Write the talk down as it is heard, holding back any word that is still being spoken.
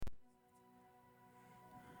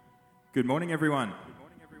Good morning, everyone.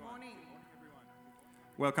 Good morning.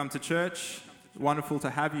 Welcome to church. Wonderful to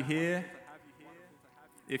have you here.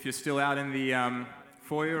 If you're still out in the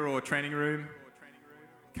foyer or training room,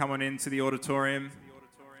 come on into the auditorium.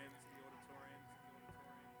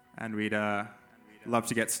 And we'd love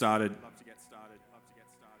to get started.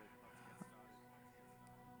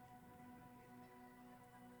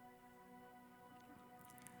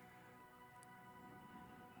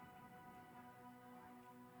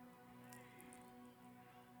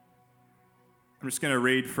 I'm just going to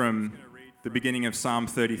read from the beginning of Psalm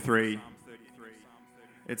 33.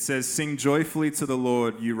 It says, "Sing joyfully to the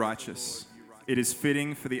Lord, you righteous. It is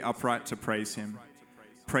fitting for the upright to praise him.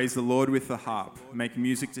 Praise the Lord with the harp. Make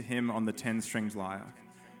music to him on the 10-stringed lyre.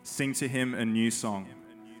 Sing to him a new song.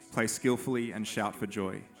 Play skillfully and shout for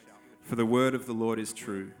joy. For the word of the Lord is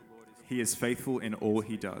true. He is faithful in all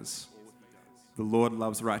he does. The Lord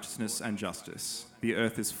loves righteousness and justice. The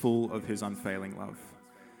earth is full of his unfailing love."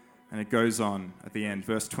 And it goes on at the end,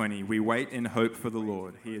 verse 20, "We wait in hope for the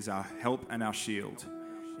Lord. He is our help and our shield.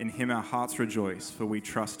 In him our hearts rejoice, for we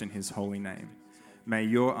trust in his holy name. May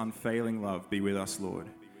your unfailing love be with us, Lord,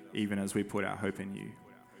 even as we put our hope in you."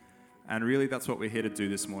 And really, that's what we're here to do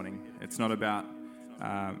this morning. It's not about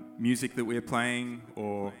music that we're playing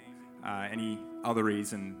or any other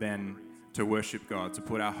reason than to worship God, to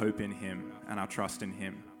put our hope in him and our trust in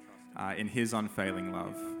him, in his unfailing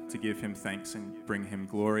love, to give him thanks and bring him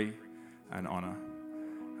glory and honor.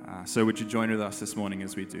 So would you join with us this morning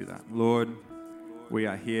as we do that? Lord, we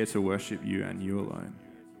are here to worship you and you alone.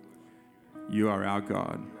 You are our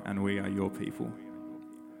God and we are your people.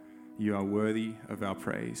 You are worthy of our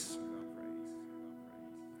praise.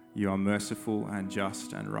 You are merciful and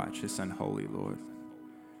just and righteous and holy, Lord.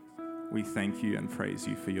 We thank you and praise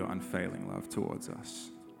you for your unfailing love towards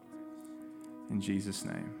us. In Jesus'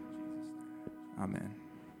 name, amen.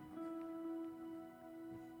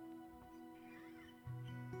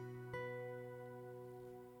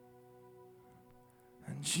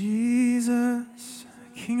 And Jesus,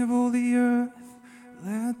 King of all the earth,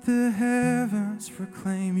 let the heavens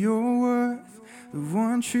proclaim your worth. The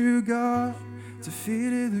one true God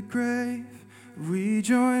defeated the grave. We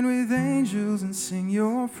join with angels and sing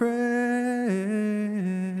your praise.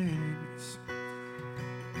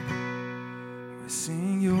 We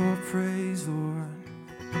sing your praise, Lord.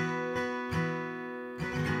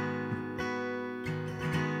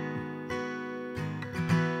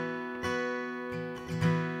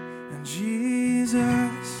 And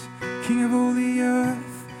Jesus, King of all the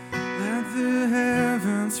earth, let the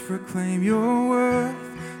heavens proclaim your worth.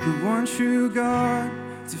 The one true God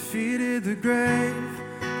defeated the grave.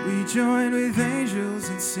 We join with angels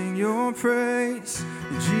and sing your praise.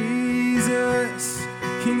 Jesus,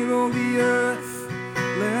 King of all the earth,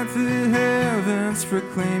 let the heavens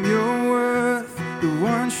proclaim your worth. The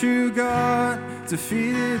one true God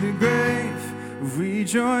defeated the grave. We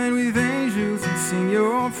join with angels and sing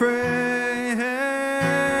your praise.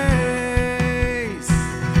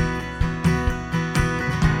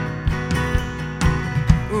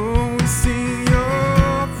 Oh, we sing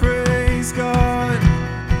your praise, God.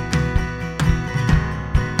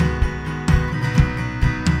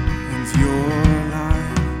 And your light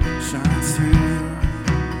shines through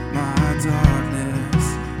my darkness,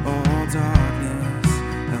 all darkness.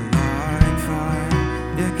 A like fire,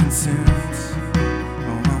 it consumes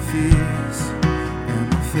all my fears and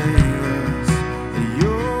my failures.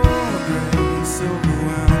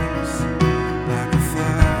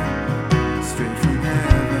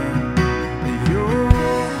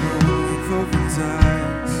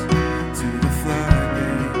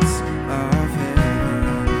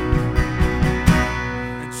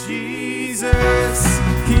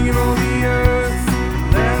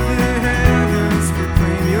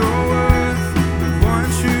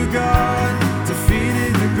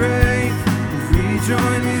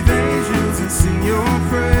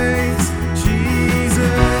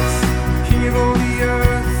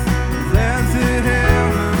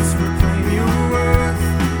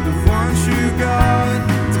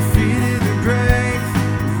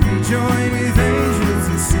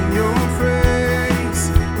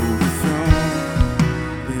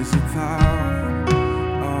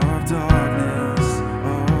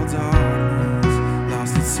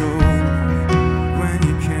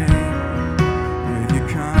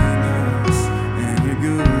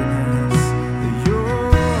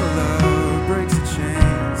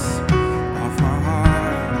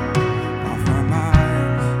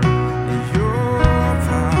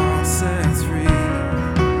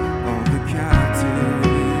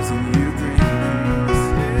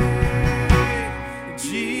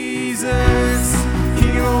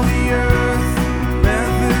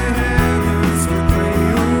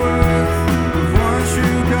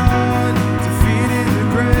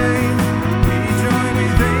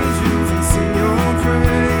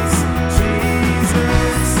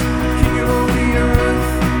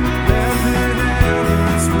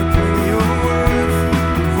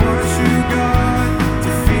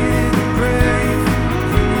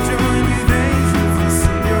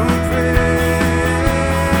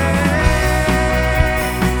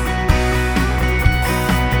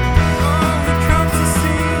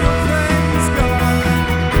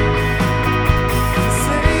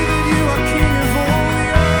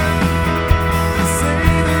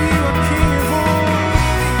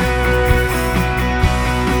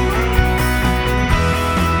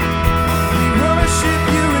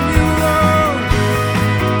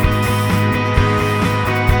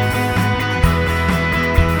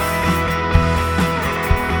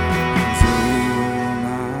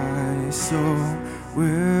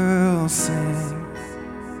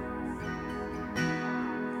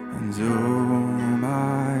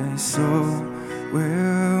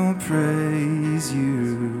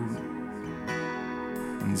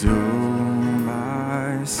 And oh,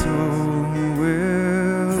 my soul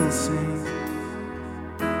will sing,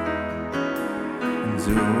 and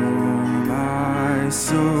oh, my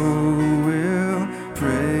soul will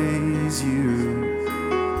praise you,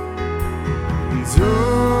 and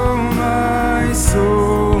oh, my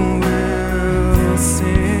soul will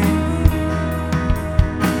sing,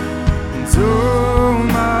 and oh,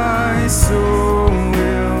 my soul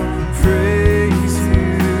will praise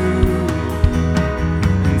you,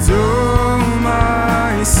 and oh,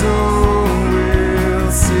 my soul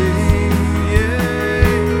will sing, yeah,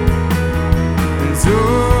 and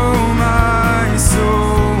oh, my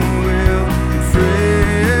soul will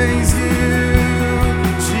praise you,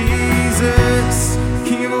 Jesus,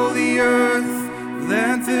 King of all the earth.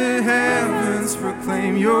 Let the heavens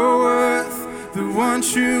proclaim your worth, the one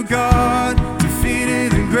true God,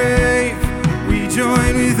 defeated the grave. We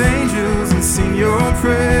join with angels and sing your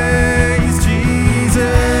praise,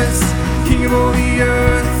 Jesus, King of all the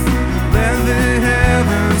earth. Let the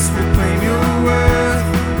heavens proclaim your worth,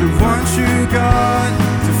 the one true God,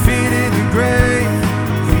 defeated the grave.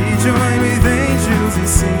 We join with angels and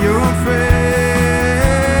sing your praise.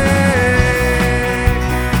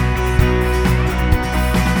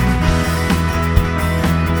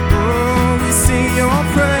 Oh, we sing your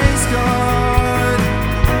praise, God,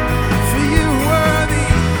 for you are worthy,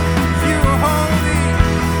 you are holy.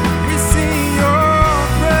 We sing your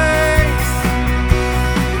praise.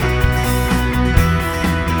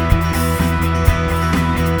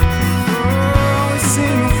 Oh, we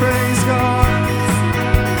sing your praise, God.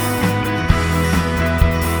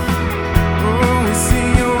 Oh, we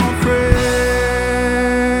sing your praise.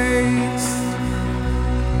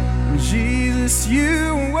 Jesus,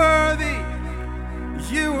 you are worthy,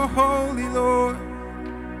 you are holy, Lord.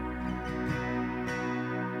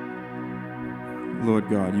 Lord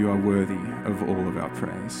God, you are worthy of all of our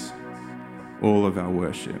praise, all of our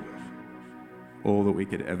worship, all that we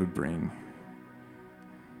could ever bring.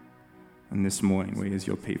 And this morning, we as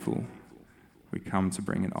your people, we come to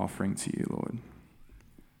bring an offering to you, Lord.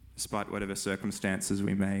 Despite whatever circumstances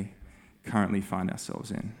we may currently find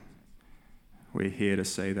ourselves in, we're here to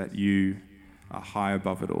say that you are high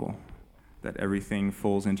above it all, that everything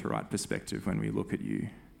falls into right perspective when we look at you.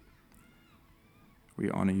 We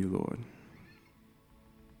honor you, Lord.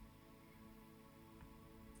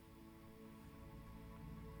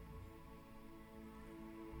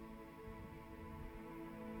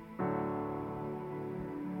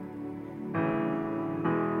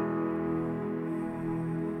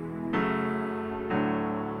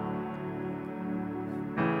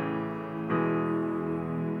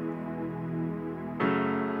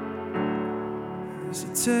 There's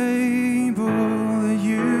a table that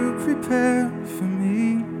you prepared for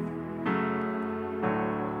me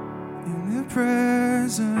in the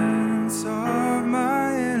presence of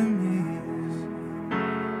my enemies.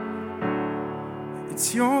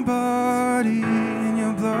 It's your body and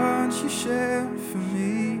your blood you shed for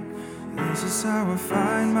me. This is how I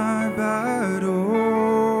find my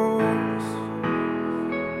battles.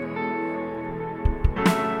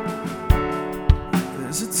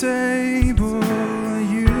 There's a table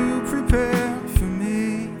you prepared for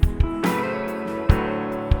me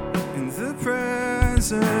in the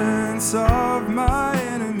presence of my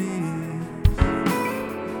enemies.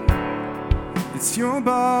 It's your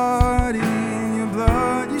body and your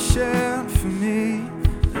blood you shed for me.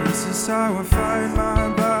 This is how I fight my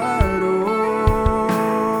battle.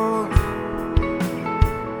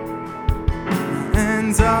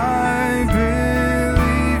 And I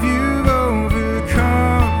believe you've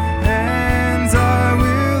overcome, and I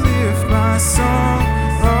will lift my song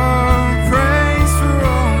of praise for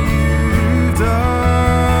all you've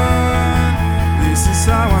done. This is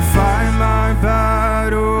how I fight my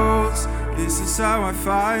battles. This is how I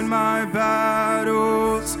fight my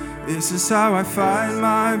battles. This is how I fight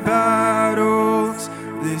my battles.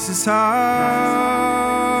 This is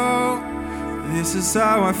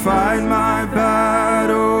how I fight my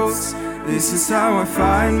battles. This is how I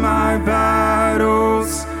fight my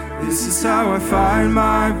battles. This is how I fight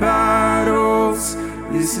my battles.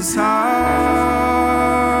 This is how.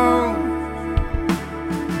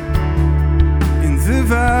 In the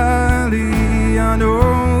valley, I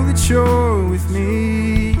know that you're with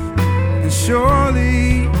me, and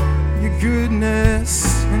surely your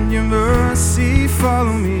goodness and your mercy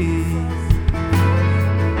follow me.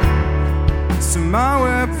 So my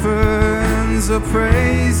weapons are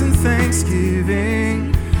praise and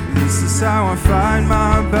thanksgiving. This is how I fight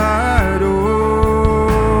my battles.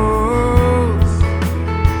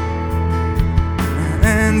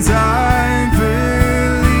 And I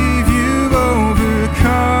believe you've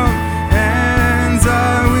overcome,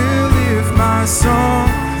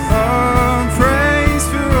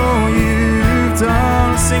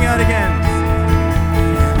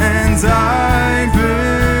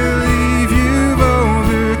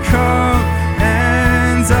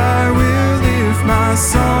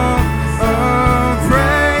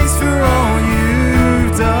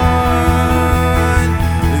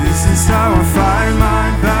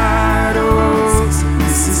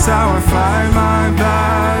 fight my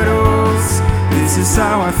battles. This is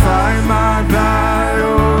how I fight my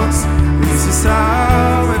battles. This is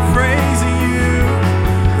how I praise you.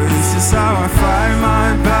 This is how I fight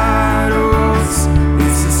my battles.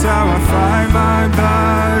 This is how I fight my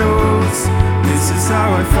battles. This is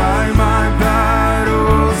how I fight my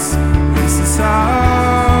battles. This is how.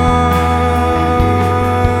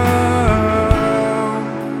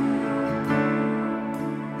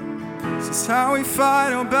 This is how we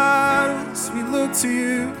fight our battles. We look to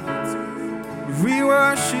you. We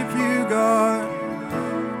worship you, God.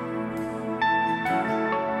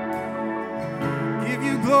 Give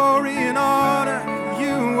you glory and honor.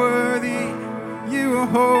 You are worthy. You are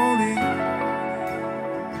holy.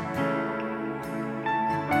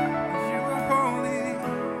 You are holy.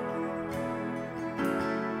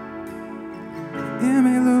 It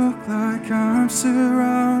may look like I'm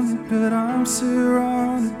surrounded, but I'm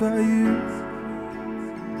surrounded by you.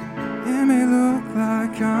 It may look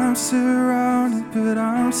like I'm surrounded, but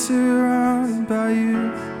I'm surrounded by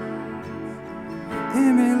you.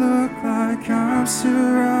 It may look like I'm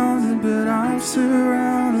surrounded, but I'm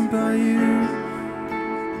surrounded by you.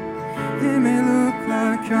 It may look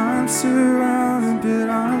like I'm surrounded, but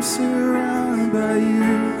I'm surrounded by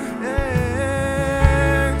you.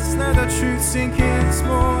 Yeah, just let the truth sink in this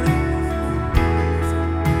morning.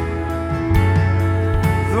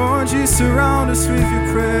 Lord, you surround us with your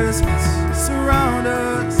presence. Surround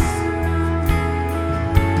us.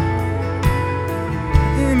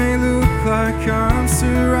 It may look like I'm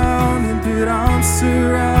surrounded, but I'm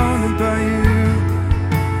surrounded by you.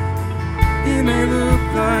 It may look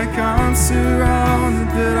like I'm surrounded,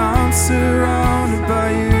 but I'm surrounded by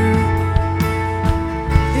you.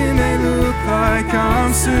 It may look like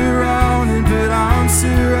I'm surrounded, but I'm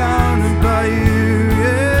surrounded by you.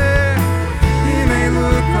 Yeah. It may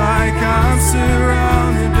look like I'm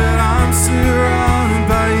surrounded, but I'm surrounded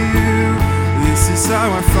by you. This is how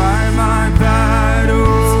I fight my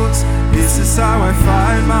battles. This is how I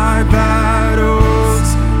fight my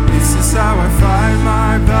battles. This is how I fight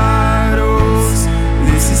my battles.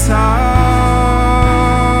 This is how.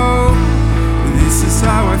 This is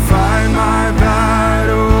how I fight my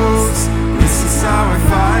battles. This is how I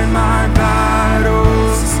fight my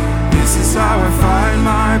battles. This is how I fight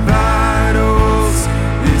my battles.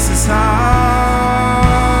 This is how.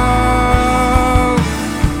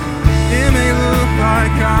 It may look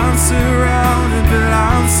like I'm surrounded, but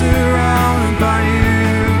I'm surrounded by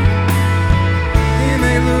you. It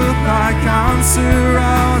may look like I'm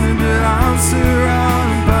surrounded, but I'm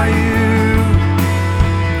surrounded by you.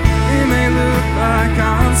 It may look like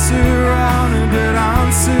I'm surrounded, but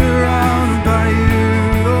I'm surrounded by you,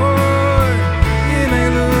 Lord. It may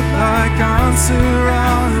look like I'm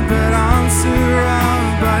surrounded, but I'm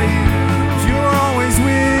surrounded by you. You're always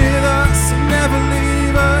with us, never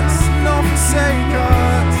leave us, nor forsake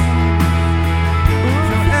us.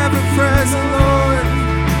 You're ever present, Lord.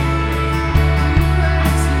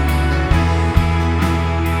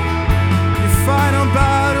 You fight our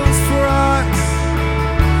battles for us.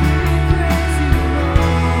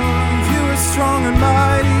 You are strong and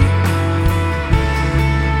mighty.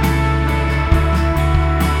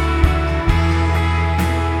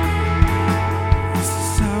 This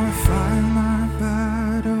is how I fight my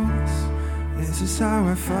battles. This is how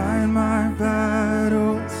I fight my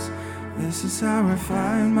battles. This is how I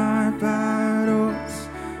fight my battles.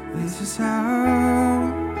 This is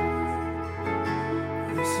how.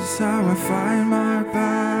 This is how I fight my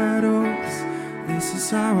battles. This is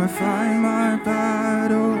how I fight my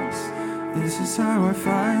battles. This is how I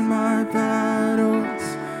fight my battles.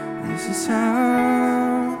 This is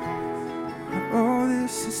how. Oh,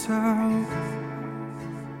 this is how.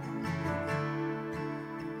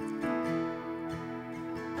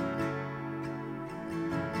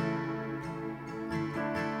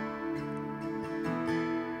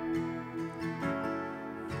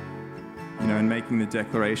 You know, in making the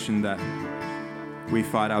declaration that we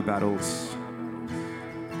fight our battles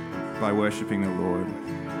by worshiping the Lord,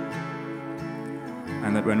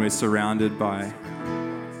 and that when we're surrounded by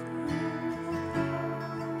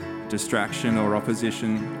distraction or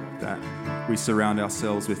opposition, that we surround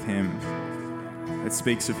ourselves with Him. It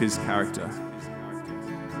speaks of His character.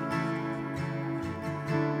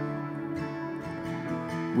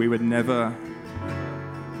 We would never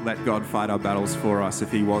let God fight our battles for us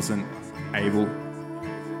if He wasn't able,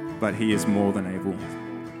 but He is more than able.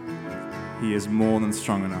 He is more than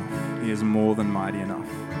strong enough. He is more than mighty enough,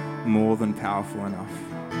 more than powerful enough.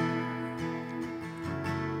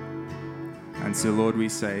 And so, Lord, we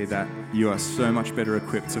say that you are so much better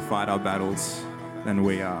equipped to fight our battles than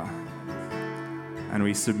we are. And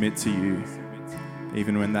we submit to you,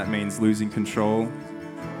 even when that means losing control,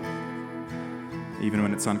 even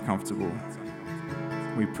when it's uncomfortable.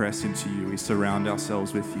 We press into you. We surround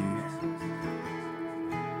ourselves with you.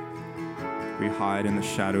 We hide in the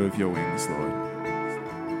shadow of your wings, Lord.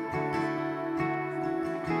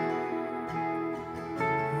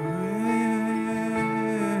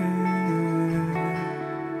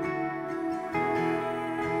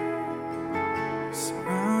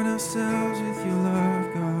 Surround ourselves with your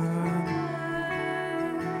love, God.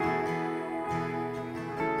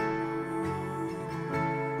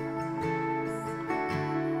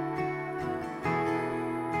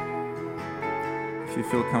 If you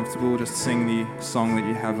feel comfortable, just sing the song that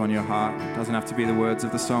you have on your heart. It doesn't have to be the words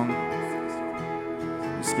of the song.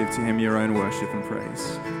 Just give to him your own worship and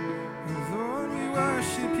praise. Lord, we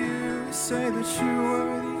worship you. We say that you're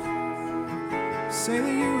worthy. Say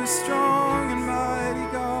that you are strong and mighty,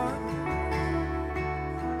 God.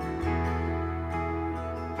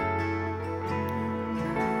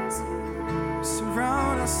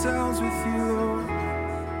 Surround ourselves with you, Lord.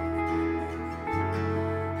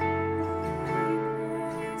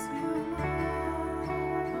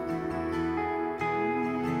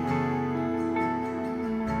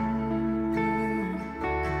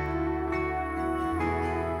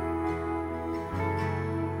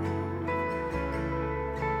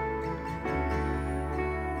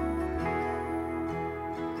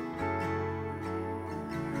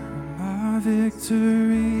 My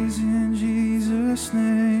victories in Jesus'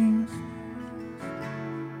 name.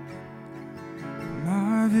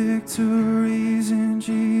 My victories in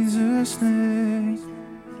Jesus' name.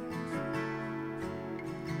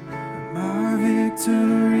 My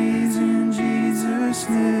victories in Jesus'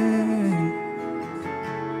 name.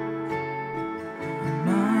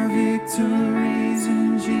 My victories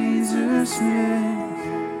in Jesus'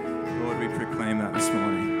 name. Lord, we proclaim that this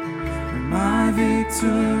morning. My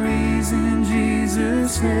victories in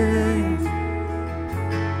Jesus' name.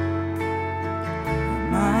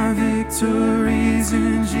 My victories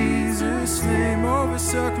in Jesus' name. Over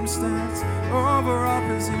circumstance, over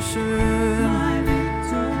opposition. My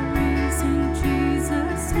victories in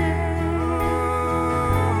Jesus' name.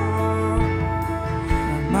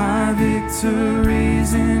 My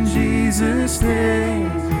victories in Jesus' name.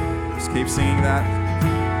 Just keep singing that.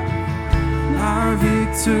 My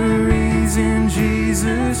victories in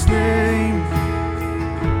Jesus' name.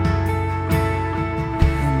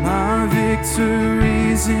 My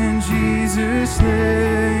victories in Jesus'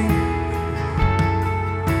 name.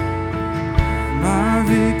 My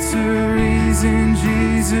victories in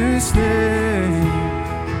Jesus' name.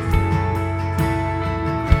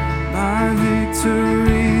 My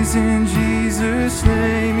victories in Jesus'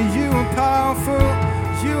 name. You are powerful,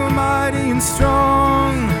 you are mighty and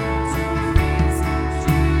strong.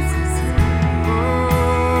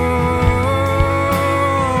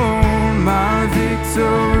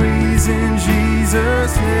 Victories in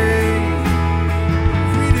Jesus' name.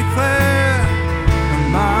 We declare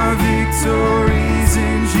my victories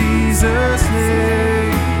in Jesus'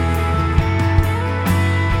 name.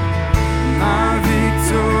 My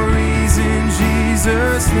victories in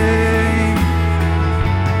Jesus' name.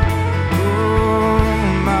 Oh,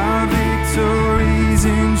 my victories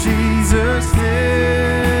in Jesus' name.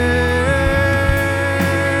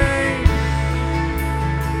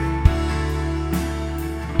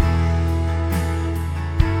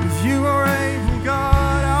 You are able,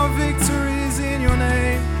 God, our victory is in your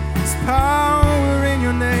name. There's power in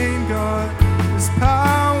your name, God. There's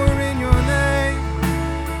power in your name.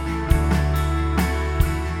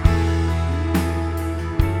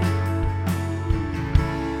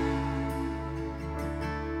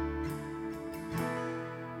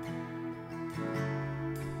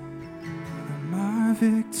 My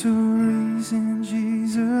victories in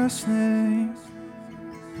Jesus' name.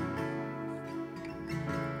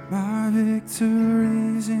 My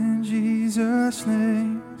victories in Jesus'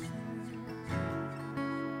 name.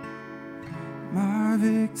 My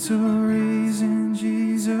victories in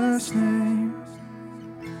Jesus' name.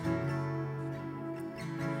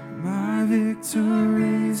 My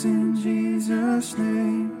victories in Jesus'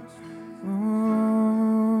 name. Oh.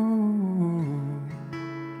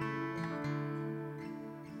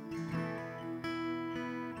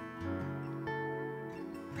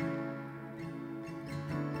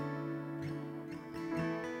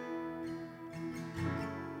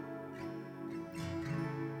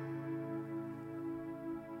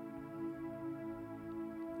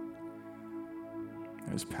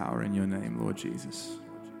 There's power in your name, Lord Jesus.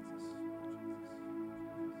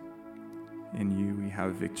 In you we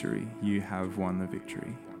have victory. You have won the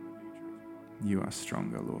victory. You are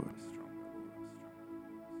stronger, Lord.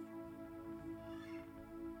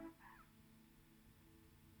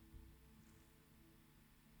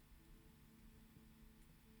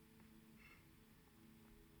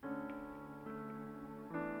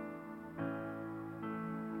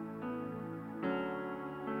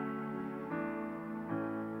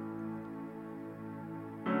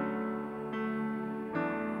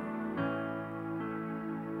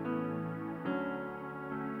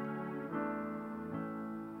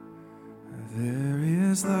 There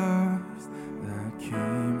is love that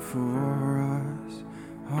came for us,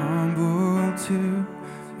 humble to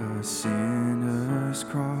a sinner's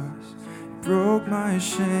cross. It broke my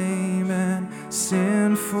shame and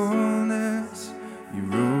sinfulness. You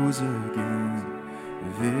rose again,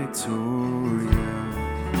 victorious.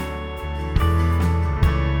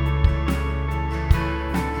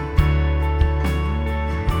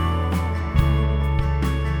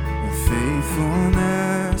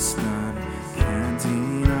 Faithfulness none can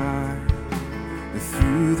deny.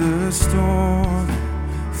 Through the storm,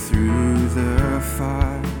 through the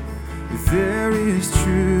fire, there is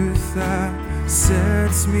truth that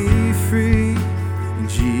sets me free in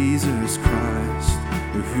Jesus Christ,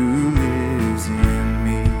 who lives in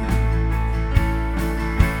me.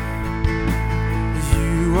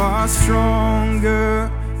 You are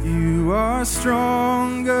stronger, you are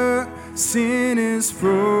stronger. Sin is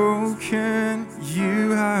broken,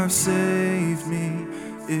 you have saved me.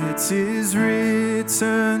 It is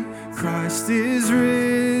written, Christ is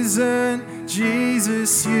risen.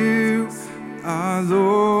 Jesus, you are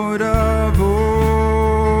Lord of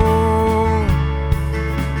all.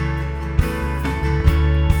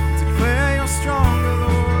 Declare you're stronger,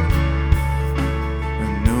 Lord.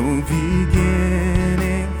 And no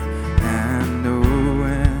beginning and no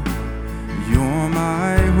end. You're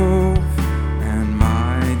my hope and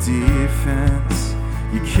my defense.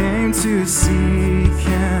 You came to seek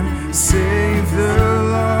and save the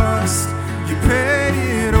lost. You paid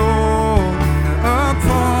it all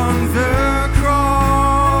upon the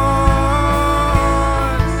cross.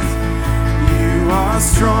 You are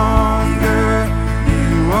stronger,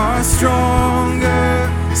 you are stronger.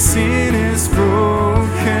 Sin is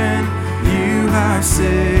broken, you have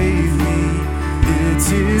saved me.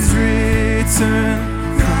 It is written,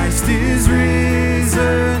 Christ is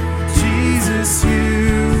risen. Jesus,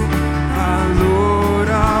 you are Lord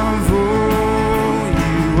of all.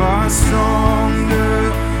 You are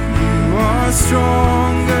stronger, you are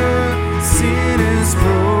stronger. Sin is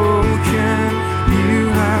broken, you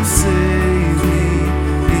have saved me.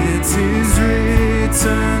 It is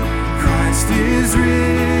written, Christ is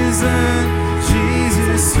risen.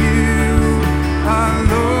 Jesus, you are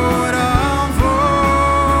Lord of all.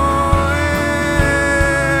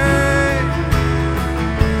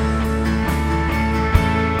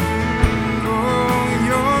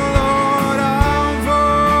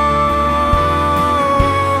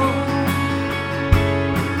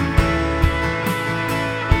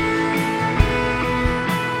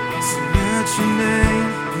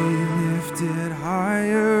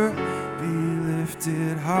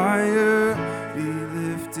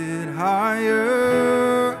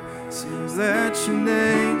 Your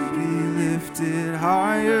name be lifted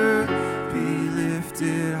higher, be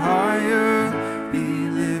lifted higher, be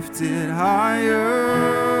lifted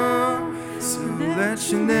higher. So let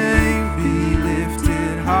your name be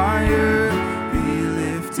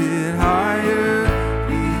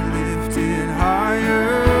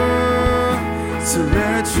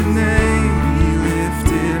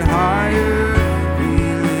lifted higher,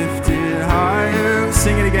 be lifted higher.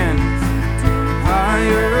 Sing it again.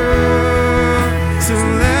 Higher. So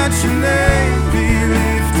let your name be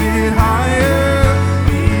lifted higher,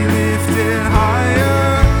 be lifted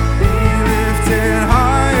higher, be lifted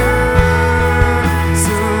higher.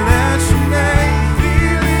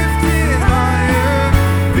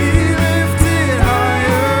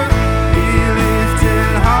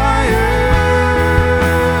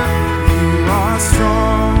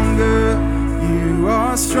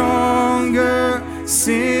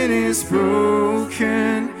 Sin is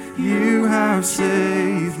broken, you have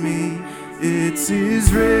saved me. It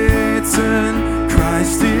is written,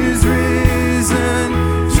 Christ is risen.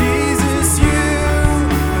 Jesus, you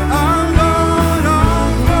are Lord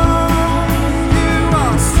of all. You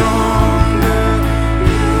are stronger,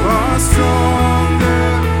 you are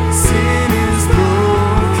stronger. Sin is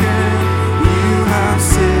broken, you have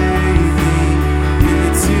saved me.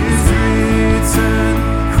 It is written,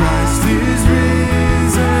 Christ is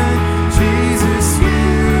risen. Jesus, you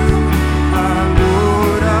are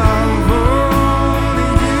Lord of all.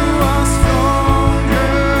 You are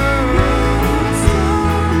stronger.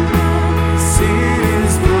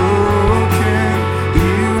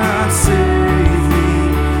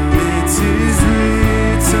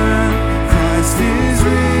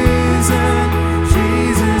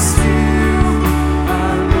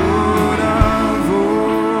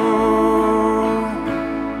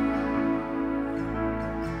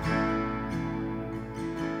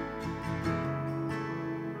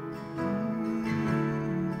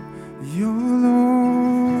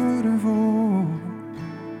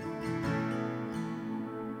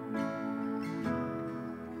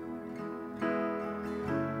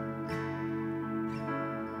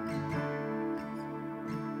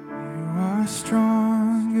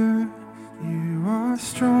 stronger, you are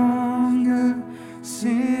stronger.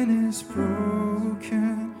 Sin is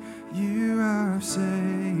broken, you have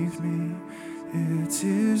saved me. It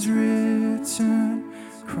is written,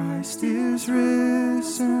 Christ is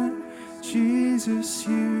risen. Jesus,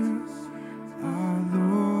 you are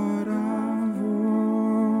Lord of all.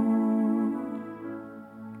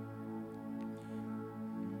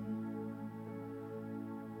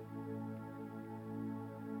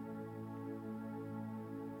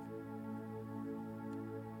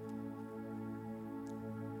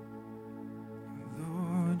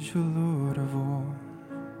 Lord, you're Lord of all.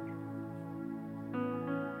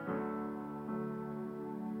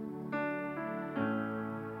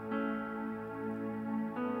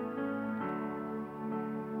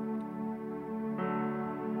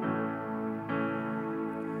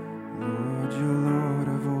 Lord, you're Lord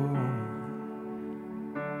of all.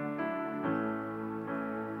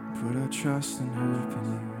 Put our trust and hope in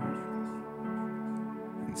you.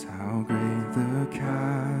 And how great the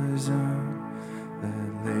chasm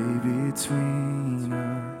that lay between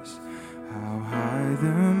us. How high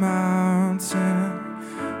the mountain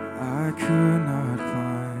I could not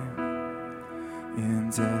climb. In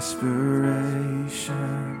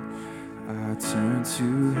desperation, I turned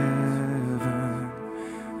to heaven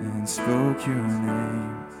and spoke your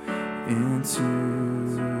name into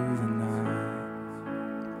the night.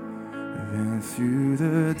 Then through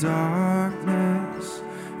the darkness,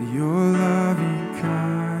 your loving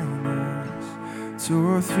kindness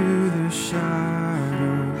tore through the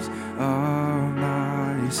shadows of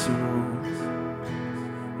my soul.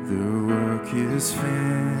 The work is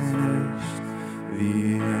finished,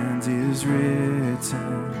 the end is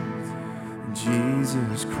written.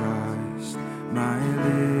 Jesus Christ, my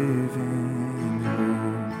living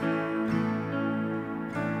hope.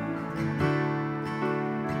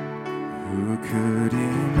 Who could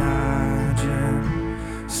imagine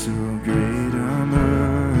so great a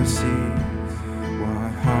mercy?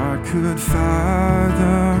 What heart could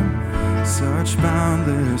fathom such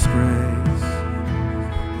boundless grace?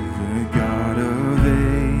 The God of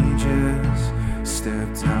ages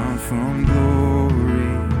stepped down from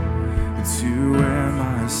glory to wear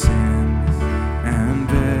my sin and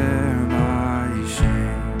bear my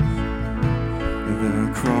shame.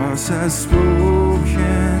 The cross has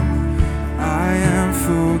spoken, I am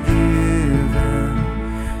forgiven.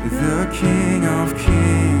 The King of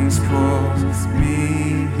Kings calls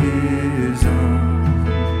me his own.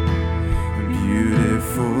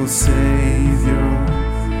 Beautiful Savior,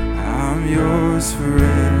 I'm yours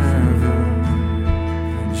forever.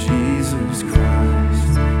 And Jesus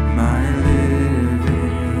Christ, my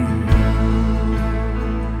living hope.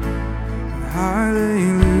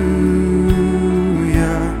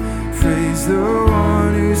 Hallelujah, praise the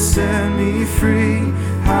one who set me free.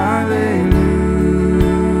 Hallelujah,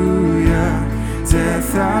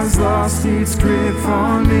 death has lost its grip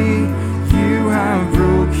on me. You have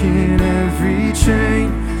broken every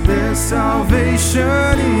chain. There's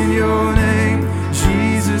salvation in your name,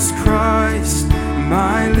 Jesus Christ,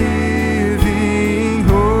 my living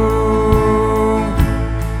hope.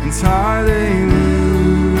 And hallelujah,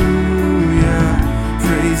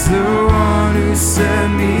 praise the one who set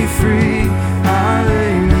me free.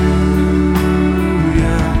 Hallelujah,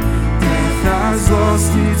 death has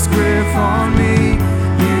lost its grip on me.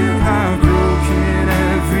 You have broken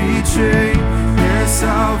every chain. There's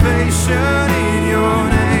salvation in your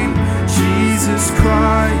name, Jesus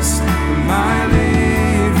Christ, my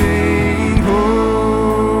living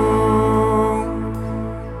hope.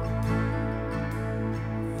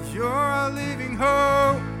 You're our living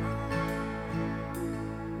hope.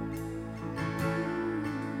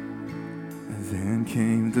 Then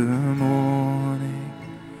came the morning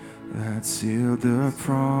that sealed the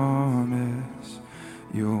promise.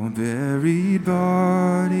 Your buried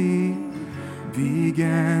body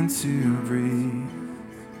began to breathe.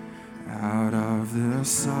 Out of the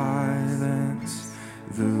silence,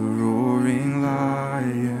 the roaring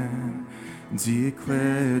lion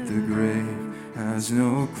declared the grave has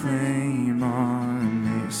no claim on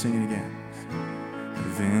me. Sing it again.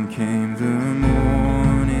 Then came the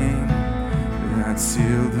morning that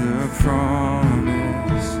sealed the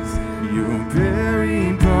promise. Your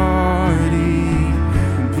buried body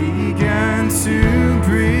began to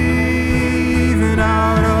breathe, and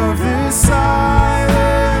out of the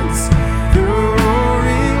silence, the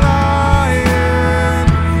roaring lion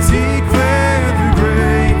declared the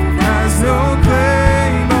grave has no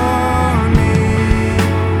claim on me.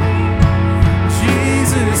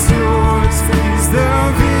 Jesus, yours is the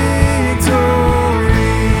victory.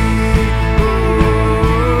 Oh,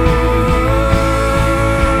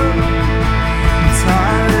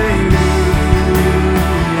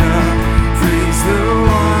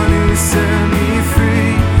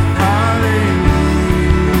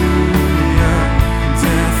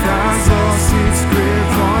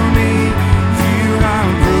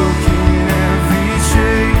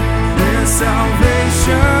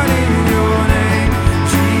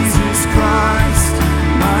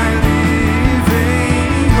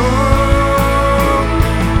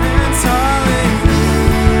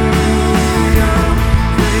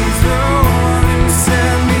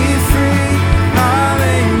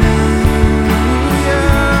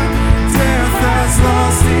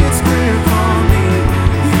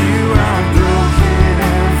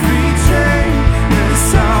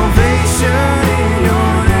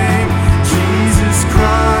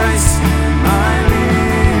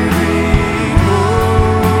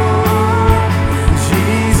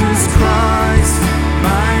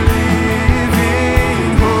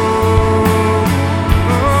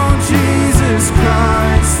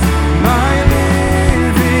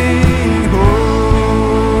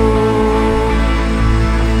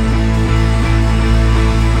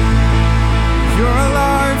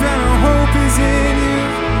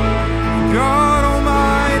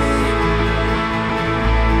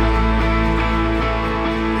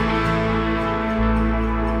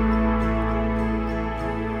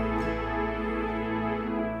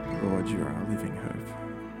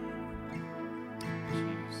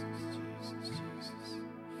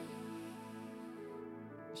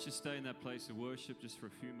 Let's just stay in that place of worship just for a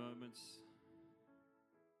few moments.